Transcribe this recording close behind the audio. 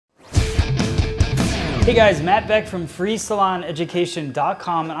Hey guys, Matt Beck from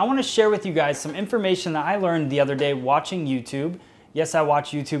FreeSalonEducation.com, and I want to share with you guys some information that I learned the other day watching YouTube. Yes, I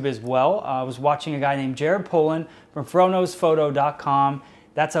watch YouTube as well. I was watching a guy named Jared Polin from FroKnowsPhoto.com.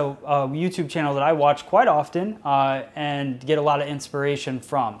 That's a YouTube channel that I watch quite often and get a lot of inspiration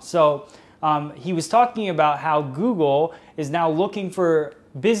from. So he was talking about how Google is now looking for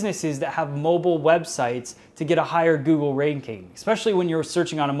businesses that have mobile websites to get a higher Google ranking, especially when you're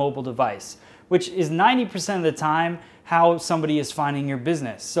searching on a mobile device, which is 90% of the time how somebody is finding your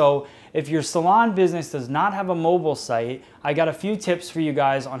business. So if your salon business does not have a mobile site, I got a few tips for you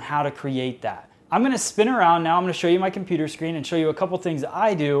guys on how to create that. I'm gonna spin around now. I'm gonna show you my computer screen and show you a couple things that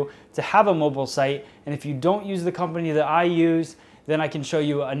I do to have a mobile site. And if you don't use the company that I use, then I can show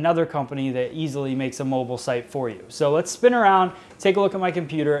you another company that easily makes a mobile site for you. So let's spin around, take a look at my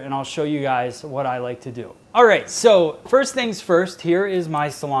computer, and I'll show you guys what I like to do. All right, so first things first, here is my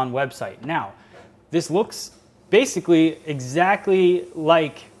salon website. Now, this looks basically exactly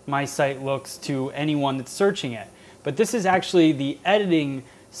like my site looks to anyone that's searching it. But this is actually the editing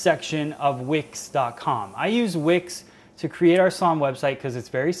section of Wix.com. I use Wix to create our salon website because it's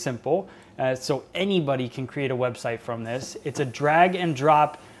very simple. So anybody can create a website from this. It's a drag and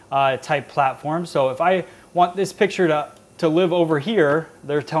drop type platform. So if I want this picture to live over here,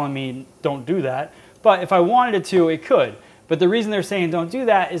 they're telling me don't do that. But if I wanted it to, it could. But the reason they're saying don't do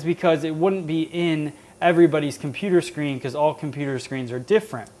that is because it wouldn't be in everybody's computer screen because all computer screens are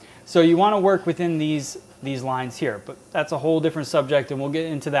different. So you want to work within these lines here, but that's a whole different subject and we'll get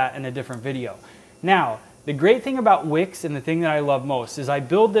into that in a different video. Now, the great thing about Wix and the thing that I love most is I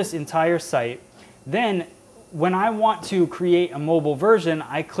build this entire site. Then when I want to create a mobile version,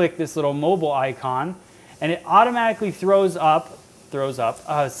 I click this little mobile icon and it automatically throws up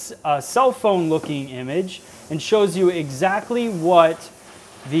a cell phone looking image and shows you exactly what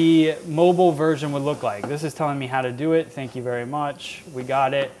the mobile version would look like. This is telling me how to do it. Thank you very much. We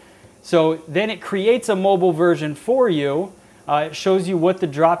got it. So then it creates a mobile version for you. It shows you what the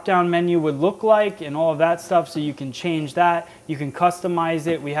drop-down menu would look like and all of that stuff, so you can change that. You can customize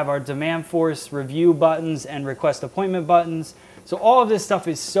it. We have our demand force review buttons and request appointment buttons. So all of this stuff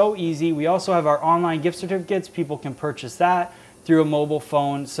is so easy. We also have our online gift certificates. People can purchase that through a mobile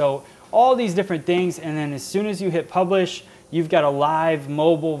phone. So all these different things, and then as soon as you hit publish, you've got a live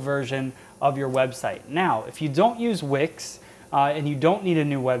mobile version of your website. Now, if you don't use Wix and you don't need a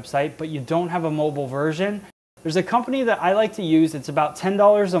new website, but you don't have a mobile version, there's a company that I like to use. It's about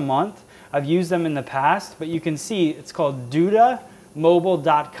 $10 a month. I've used them in the past, but you can see it's called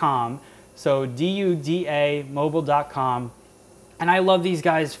DudaMobile.com. So D-U-D-A mobile.com. And I love these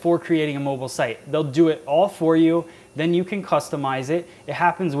guys for creating a mobile site. They'll do it all for you. Then you can customize it. It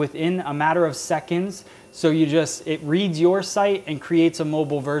happens within a matter of seconds. So it reads your site and creates a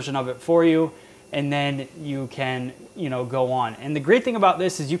mobile version of it for you. And then you can, go on. And the great thing about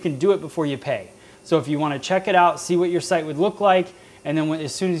this is you can do it before you pay. So if you want to check it out, see what your site would look like, and then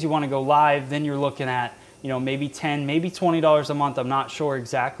as soon as you want to go live, then you're looking at, maybe $10, maybe $20 a month. I'm not sure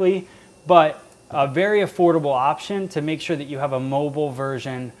exactly, but a very affordable option to make sure that you have a mobile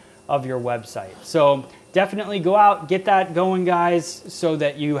version of your website. So definitely go out, get that going, guys, so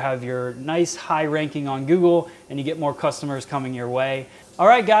that you have your nice high ranking on Google and you get more customers coming your way. All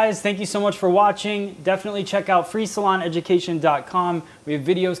right, guys, thank you so much for watching. Definitely check out FreeSalonEducation.com. We have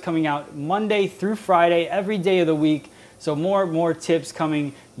videos coming out Monday through Friday, every day of the week. So more tips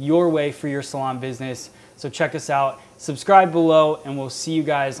coming your way for your salon business. So check us out, subscribe below, and we'll see you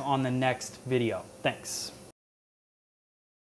guys on the next video. Thanks.